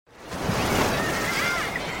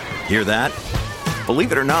Hear that?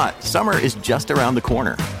 Believe it or not, summer is just around the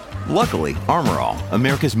corner. Luckily, Armor All,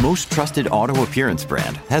 America's most trusted auto appearance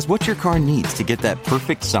brand, has what your car needs to get that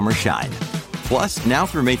perfect summer shine. Plus, now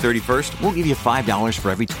through May 31st, we'll give you $5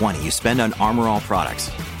 for every $20 you spend on Armor All products.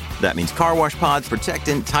 That means car wash pods,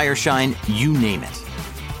 protectant, tire shine, you name it.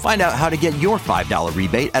 Find out how to get your $5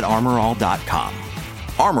 rebate at armorall.com.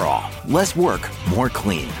 Armor All, less work, more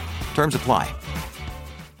clean. Terms apply.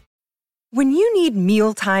 When you need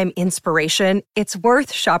mealtime inspiration, it's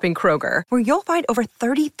worth shopping Kroger, where you'll find over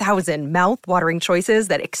 30,000 mouth-watering choices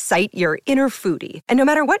that excite your inner foodie. And no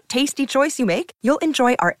matter what tasty choice you make, you'll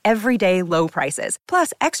enjoy our everyday low prices,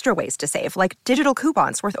 plus extra ways to save, like digital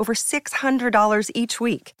coupons worth over $600 each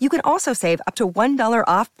week. You can also save up to $1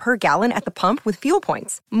 off per gallon at the pump with fuel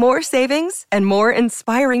points. More savings and more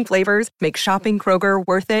inspiring flavors make shopping Kroger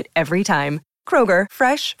worth it every time. Kroger,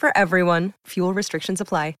 fresh for everyone. Fuel restrictions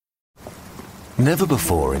apply. Never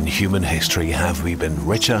before in human history have we been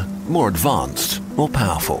richer, more advanced, or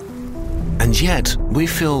powerful. And yet, we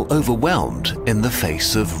feel overwhelmed in the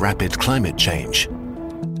face of rapid climate change.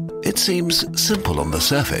 It seems simple on the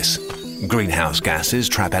surface. Greenhouse gases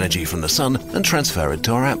trap energy from the sun and transfer it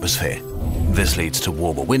to our atmosphere. This leads to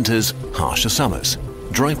warmer winters, harsher summers.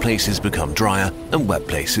 Dry places become drier and wet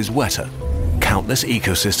places wetter. Countless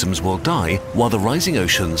ecosystems will die while the rising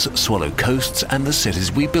oceans swallow coasts and the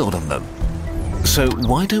cities we build on them. So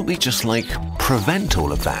why don't we just, prevent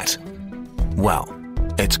all of that? Well,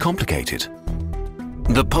 it's complicated.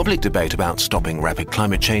 The public debate about stopping rapid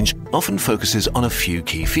climate change often focuses on a few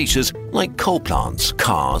key features like coal plants,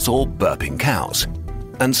 cars, or burping cows.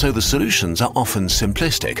 And so the solutions are often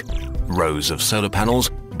simplistic. Rows of solar panels,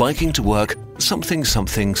 biking to work, something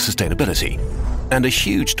sustainability. And a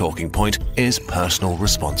huge talking point is personal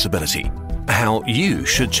responsibility. How you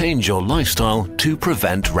should change your lifestyle to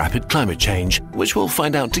prevent rapid climate change, which we'll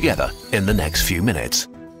find out together in the next few minutes.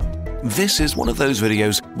 This is one of those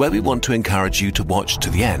videos where we want to encourage you to watch to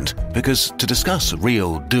the end, because to discuss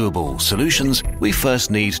real, doable solutions, we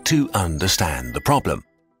first need to understand the problem.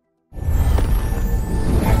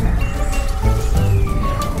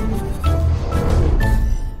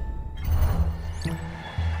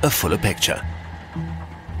 A fuller picture.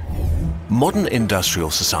 Modern industrial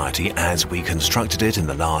society, as we constructed it in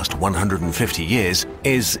the last 150 years,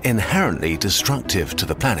 is inherently destructive to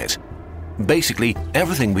the planet. Basically,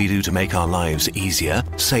 everything we do to make our lives easier,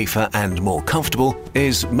 safer, and more comfortable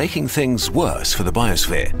is making things worse for the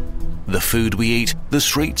biosphere. The food we eat, the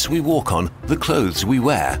streets we walk on, the clothes we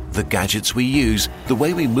wear, the gadgets we use, the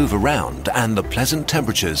way we move around, and the pleasant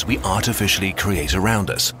temperatures we artificially create around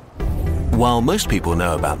us. While most people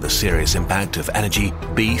know about the serious impact of energy,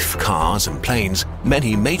 beef, cars, and planes,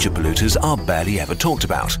 many major polluters are barely ever talked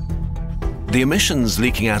about. The emissions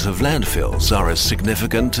leaking out of landfills are as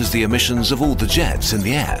significant as the emissions of all the jets in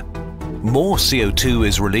the air. More CO2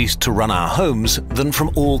 is released to run our homes than from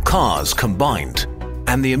all cars combined.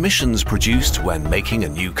 And the emissions produced when making a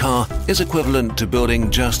new car is equivalent to building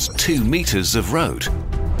just 2 meters of road.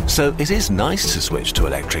 So it is nice to switch to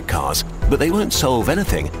electric cars, but they won't solve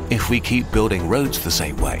anything if we keep building roads the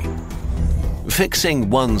same way. Fixing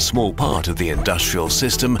one small part of the industrial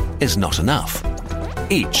system is not enough.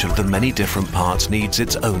 Each of the many different parts needs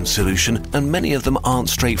its own solution, and many of them aren't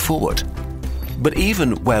straightforward. But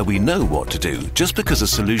even where we know what to do, just because a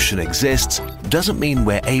solution exists doesn't mean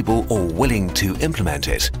we're able or willing to implement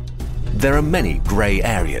it. There are many grey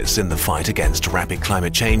areas in the fight against rapid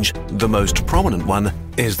climate change. The most prominent one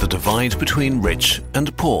is the divide between rich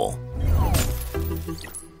and poor.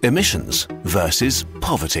 Emissions versus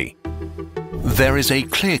poverty. There is a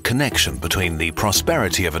clear connection between the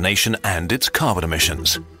prosperity of a nation and its carbon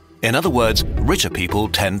emissions. In other words, richer people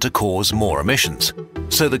tend to cause more emissions.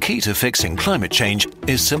 So the key to fixing climate change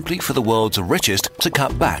is simply for the world's richest to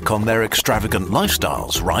cut back on their extravagant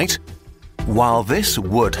lifestyles, right? While this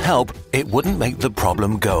would help, it wouldn't make the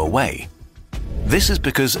problem go away. This is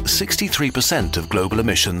because 63% of global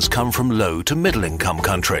emissions come from low to middle income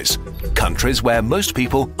countries. Countries where most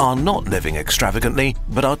people are not living extravagantly,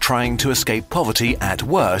 but are trying to escape poverty at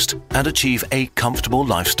worst and achieve a comfortable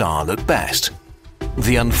lifestyle at best.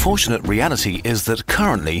 The unfortunate reality is that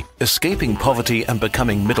currently, escaping poverty and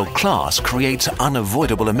becoming middle class creates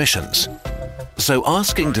unavoidable emissions. So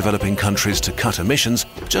asking developing countries to cut emissions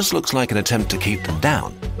just looks like an attempt to keep them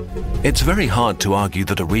down. It's very hard to argue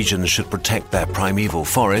that a region should protect their primeval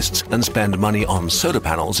forests and spend money on solar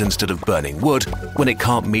panels instead of burning wood when it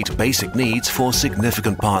can't meet basic needs for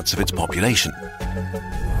significant parts of its population.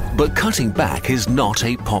 But cutting back is not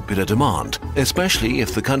a popular demand, especially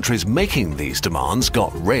if the countries making these demands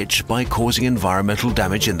got rich by causing environmental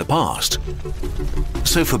damage in the past.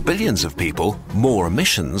 So for billions of people, more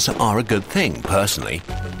emissions are a good thing, personally.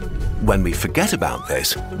 When we forget about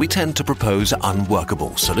this, we tend to propose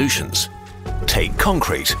unworkable solutions. Take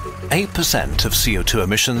concrete. 8% of CO2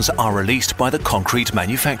 emissions are released by the concrete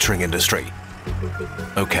manufacturing industry.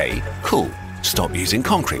 Okay, cool. Stop using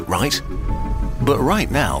concrete, right? But right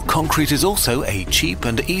now, concrete is also a cheap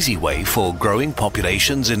and easy way for growing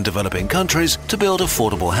populations in developing countries to build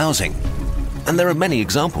affordable housing. And there are many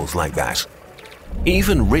examples like that.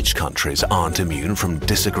 Even rich countries aren't immune from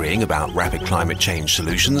disagreeing about rapid climate change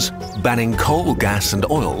solutions. Banning coal, gas and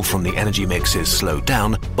oil from the energy mix is slowed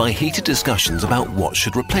down by heated discussions about what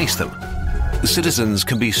should replace them. Citizens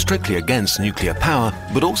can be strictly against nuclear power,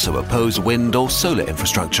 but also oppose wind or solar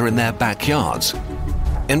infrastructure in their backyards.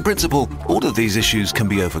 In principle, all of these issues can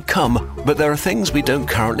be overcome, but there are things we don't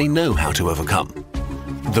currently know how to overcome.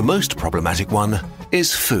 The most problematic one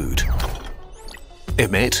is food.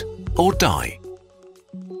 Emit or die.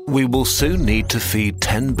 We will soon need to feed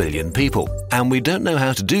 10 billion people, and we don't know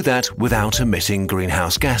how to do that without emitting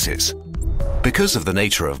greenhouse gases. Because of the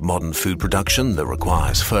nature of modern food production that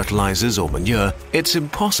requires fertilizers or manure, it's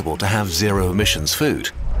impossible to have zero-emissions food.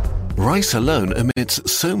 Rice alone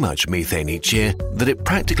emits so much methane each year that it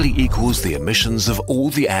practically equals the emissions of all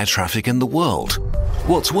the air traffic in the world.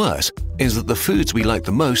 What's worse is that the foods we like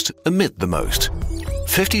the most emit the most.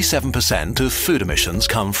 57% of food emissions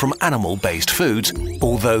come from animal-based foods,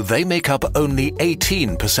 although they make up only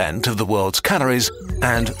 18% of the world's calories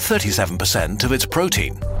and 37% of its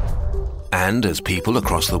protein. And as people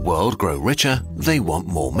across the world grow richer, they want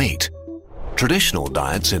more meat. Traditional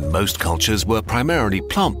diets in most cultures were primarily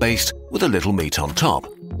plant-based with a little meat on top.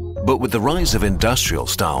 But with the rise of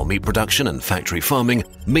industrial-style meat production and factory farming,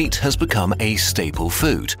 meat has become a staple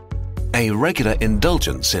food, a regular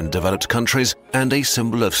indulgence in developed countries and a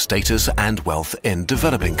symbol of status and wealth in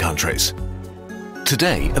developing countries.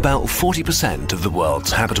 Today, about 40% of the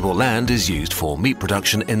world's habitable land is used for meat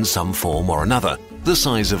production in some form or another, the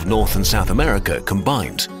size of North and South America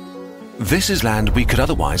combined. This is land we could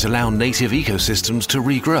otherwise allow native ecosystems to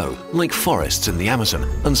regrow, like forests in the Amazon,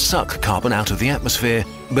 and suck carbon out of the atmosphere,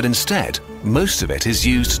 but instead, most of it is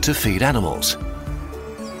used to feed animals.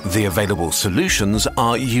 The available solutions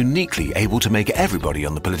are uniquely able to make everybody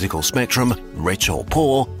on the political spectrum, rich or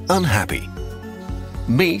poor, unhappy.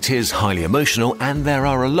 Meat is highly emotional, and there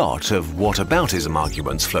are a lot of whataboutism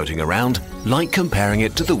arguments floating around, like comparing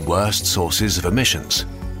it to the worst sources of emissions.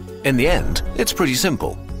 In the end, it's pretty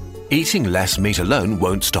simple. Eating less meat alone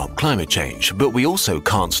won't stop climate change, but we also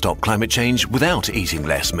can't stop climate change without eating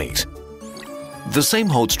less meat. The same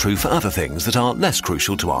holds true for other things that are less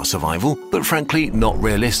crucial to our survival, but frankly not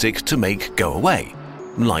realistic to make go away,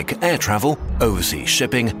 like air travel, overseas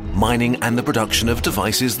shipping, mining, and the production of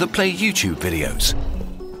devices that play YouTube videos.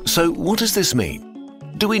 So what does this mean?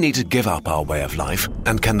 Do we need to give up our way of life,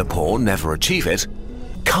 and can the poor never achieve it?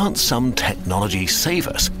 Can't some technology save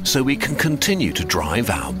us so we can continue to drive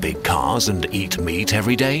our big cars and eat meat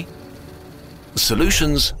every day?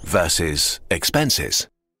 Solutions versus expenses.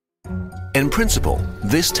 In principle,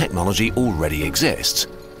 this technology already exists.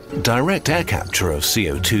 Direct air capture of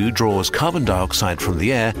CO2 draws carbon dioxide from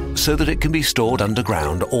the air so that it can be stored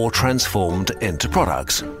underground or transformed into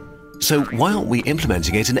products. So why aren't we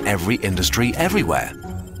implementing it in every industry everywhere?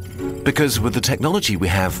 Because with the technology we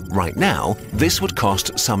have right now, this would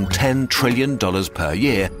cost some $10 trillion per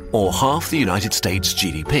year, or half the United States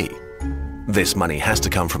GDP. This money has to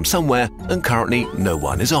come from somewhere, and currently no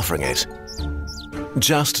one is offering it.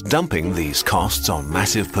 Just dumping these costs on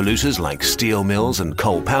massive polluters like steel mills and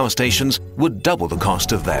coal power stations would double the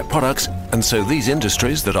cost of their products, and so these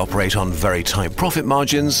industries that operate on very tight profit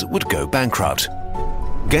margins would go bankrupt.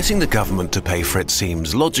 Getting the government to pay for it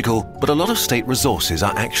seems logical, but a lot of state resources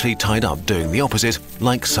are actually tied up doing the opposite,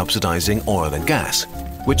 like subsidizing oil and gas,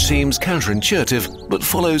 which seems counterintuitive but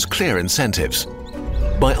follows clear incentives.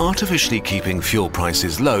 By artificially keeping fuel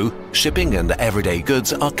prices low, shipping and everyday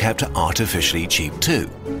goods are kept artificially cheap too,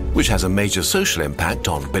 which has a major social impact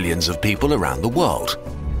on billions of people around the world.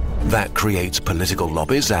 That creates political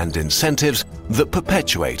lobbies and incentives that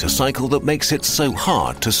perpetuate a cycle that makes it so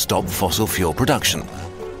hard to stop fossil fuel production.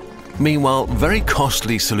 Meanwhile, very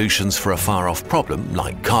costly solutions for a far-off problem,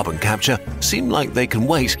 like carbon capture, seem like they can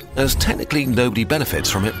wait, as technically nobody benefits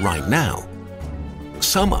from it right now.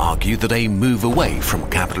 Some argue that a move away from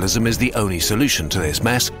capitalism is the only solution to this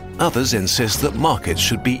mess. Others insist that markets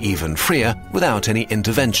should be even freer without any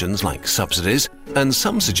interventions like subsidies, and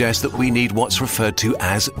some suggest that we need what's referred to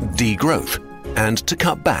as degrowth, and to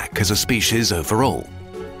cut back as a species overall.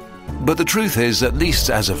 But the truth is, at least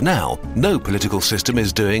as of now, no political system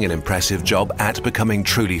is doing an impressive job at becoming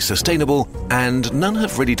truly sustainable, and none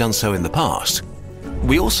have really done so in the past.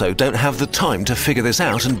 We also don't have the time to figure this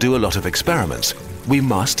out and do a lot of experiments. We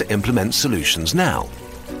must implement solutions now.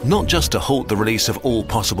 Not just to halt the release of all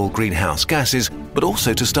possible greenhouse gases, but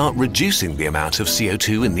also to start reducing the amount of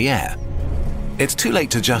CO2 in the air. It's too late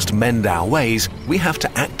to just mend our ways, we have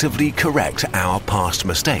to actively correct our past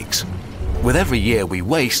mistakes. With every year we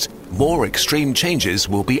waste, more extreme changes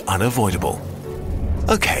will be unavoidable.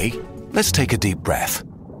 Okay, let's take a deep breath.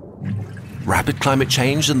 Rapid climate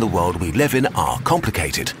change and the world we live in are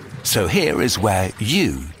complicated, so here is where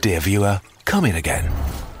you, dear viewer, come in again.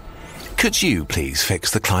 Could you please fix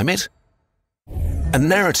the climate? A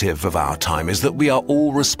narrative of our time is that we are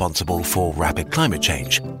all responsible for rapid climate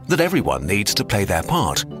change, that everyone needs to play their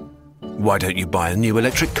part. Why don't you buy a new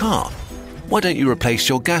electric car? Why don't you replace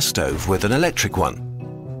your gas stove with an electric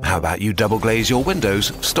one? How about you double glaze your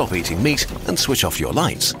windows, stop eating meat, and switch off your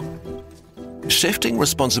lights? Shifting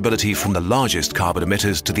responsibility from the largest carbon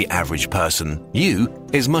emitters to the average person, you,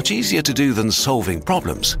 is much easier to do than solving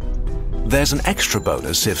problems. There's an extra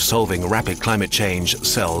bonus if solving rapid climate change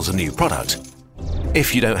sells a new product.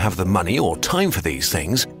 If you don't have the money or time for these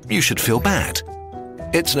things, you should feel bad.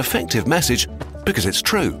 It's an effective message because it's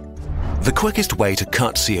true. The quickest way to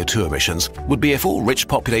cut CO2 emissions would be if all rich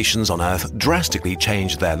populations on Earth drastically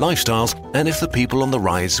changed their lifestyles and if the people on the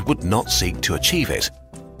rise would not seek to achieve it,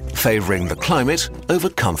 favoring the climate over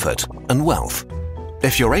comfort and wealth.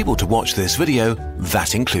 If you're able to watch this video,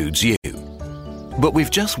 that includes you. But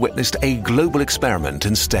we've just witnessed a global experiment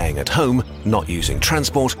in staying at home, not using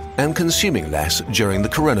transport, and consuming less during the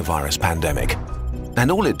coronavirus pandemic.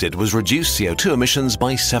 And all it did was reduce CO2 emissions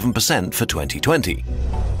by 7% for 2020.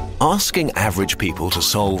 Asking average people to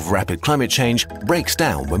solve rapid climate change breaks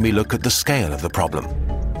down when we look at the scale of the problem.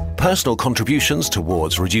 Personal contributions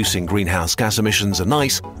towards reducing greenhouse gas emissions are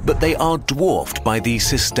nice, but they are dwarfed by the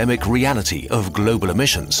systemic reality of global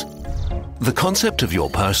emissions. The concept of your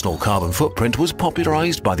personal carbon footprint was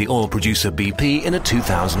popularized by the oil producer BP in a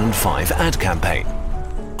 2005 ad campaign.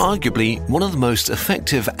 Arguably one of the most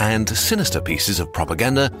effective and sinister pieces of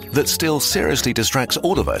propaganda that still seriously distracts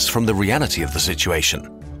all of us from the reality of the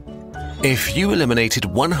situation. If you eliminated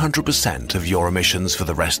 100% of your emissions for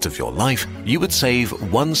the rest of your life, you would save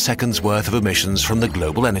 1 second's worth of emissions from the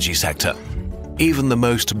global energy sector. Even the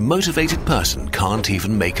most motivated person can't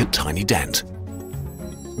even make a tiny dent.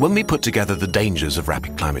 When we put together the dangers of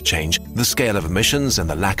rapid climate change, the scale of emissions and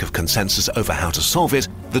the lack of consensus over how to solve it,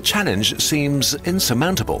 the challenge seems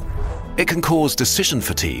insurmountable. It can cause decision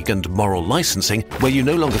fatigue and moral licensing where you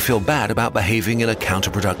no longer feel bad about behaving in a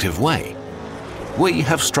counterproductive way. We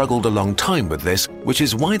have struggled a long time with this, which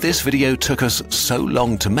is why this video took us so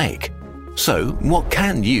long to make. So, what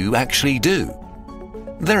can you actually do?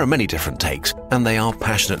 There are many different takes, and they are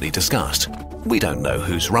passionately discussed. We don't know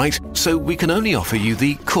who's right, so we can only offer you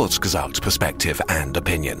the Kurzgesagt perspective and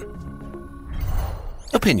opinion.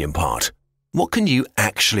 Opinion part. What can you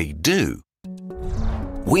actually do?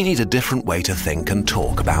 We need a different way to think and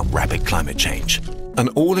talk about rapid climate change. An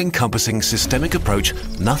all-encompassing systemic approach,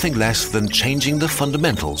 nothing less than changing the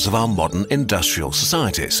fundamentals of our modern industrial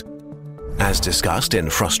societies. As discussed in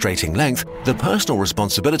frustrating length, the personal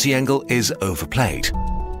responsibility angle is overplayed.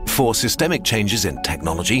 For systemic changes in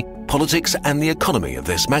technology, politics, and the economy of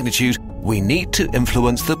this magnitude, we need to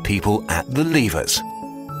influence the people at the levers.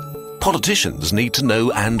 Politicians need to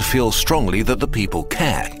know and feel strongly that the people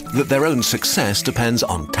care, that their own success depends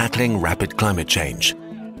on tackling rapid climate change.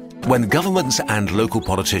 When governments and local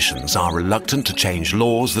politicians are reluctant to change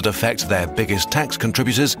laws that affect their biggest tax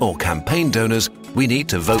contributors or campaign donors, we need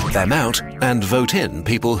to vote them out and vote in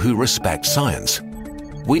people who respect science.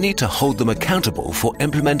 We need to hold them accountable for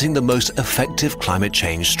implementing the most effective climate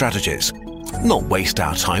change strategies. Not waste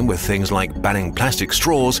our time with things like banning plastic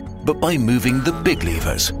straws, but by moving the big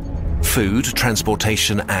levers: food,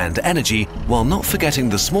 transportation, and energy, while not forgetting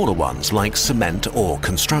the smaller ones like cement or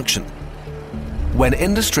construction. When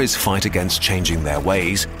industries fight against changing their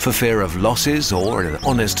ways for fear of losses or in an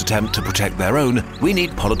honest attempt to protect their own, we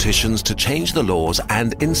need politicians to change the laws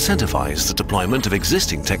and incentivize the deployment of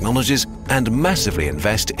existing technologies and massively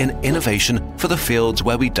invest in innovation for the fields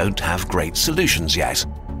where we don't have great solutions yet.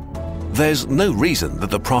 There's no reason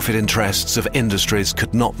that the profit interests of industries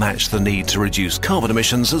could not match the need to reduce carbon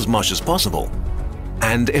emissions as much as possible.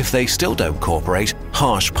 And if they still don't cooperate,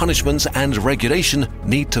 harsh punishments and regulation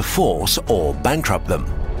need to force or bankrupt them.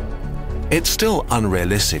 It's still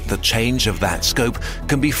unrealistic that change of that scope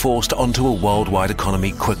can be forced onto a worldwide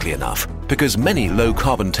economy quickly enough, because many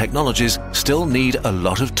low-carbon technologies still need a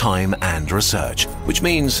lot of time and research, which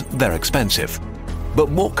means they're expensive. But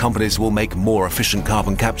more companies will make more efficient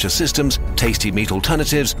carbon capture systems, tasty meat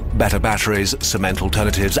alternatives, better batteries, cement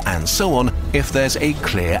alternatives, and so on if there's a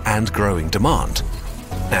clear and growing demand.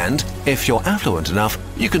 And if you're affluent enough,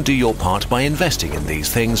 you can do your part by investing in these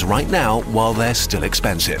things right now while they're still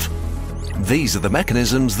expensive. These are the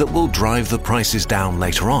mechanisms that will drive the prices down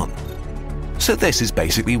later on. So this is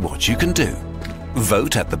basically what you can do.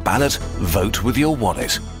 Vote at the ballot, vote with your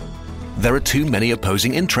wallet. There are too many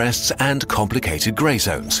opposing interests and complicated grey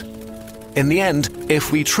zones. In the end,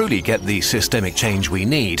 if we truly get the systemic change we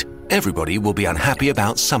need, everybody will be unhappy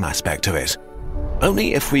about some aspect of it.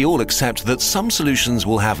 Only if we all accept that some solutions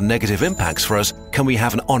will have negative impacts for us can we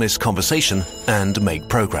have an honest conversation and make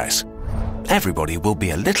progress. Everybody will be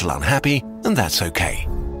a little unhappy, and that's okay.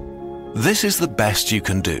 This is the best you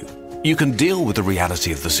can do. You can deal with the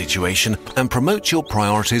reality of the situation and promote your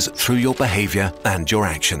priorities through your behavior and your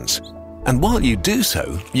actions. And while you do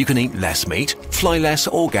so, you can eat less meat, fly less,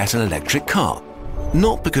 or get an electric car.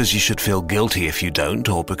 Not because you should feel guilty if you don't,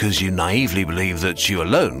 or because you naively believe that you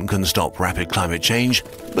alone can stop rapid climate change,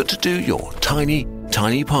 but to do your tiny,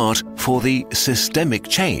 tiny part for the systemic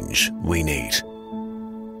change we need.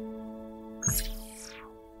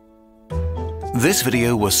 This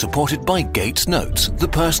video was supported by Gates Notes, the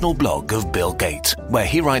personal blog of Bill Gates, where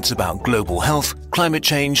he writes about global health, climate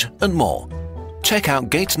change, and more. Check out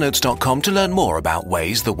gatesnotes.com to learn more about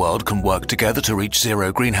ways the world can work together to reach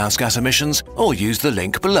zero greenhouse gas emissions, or use the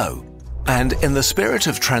link below. And in the spirit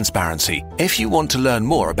of transparency, if you want to learn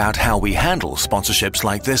more about how we handle sponsorships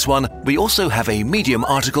like this one, we also have a Medium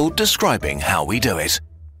article describing how we do it.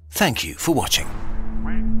 Thank you for watching.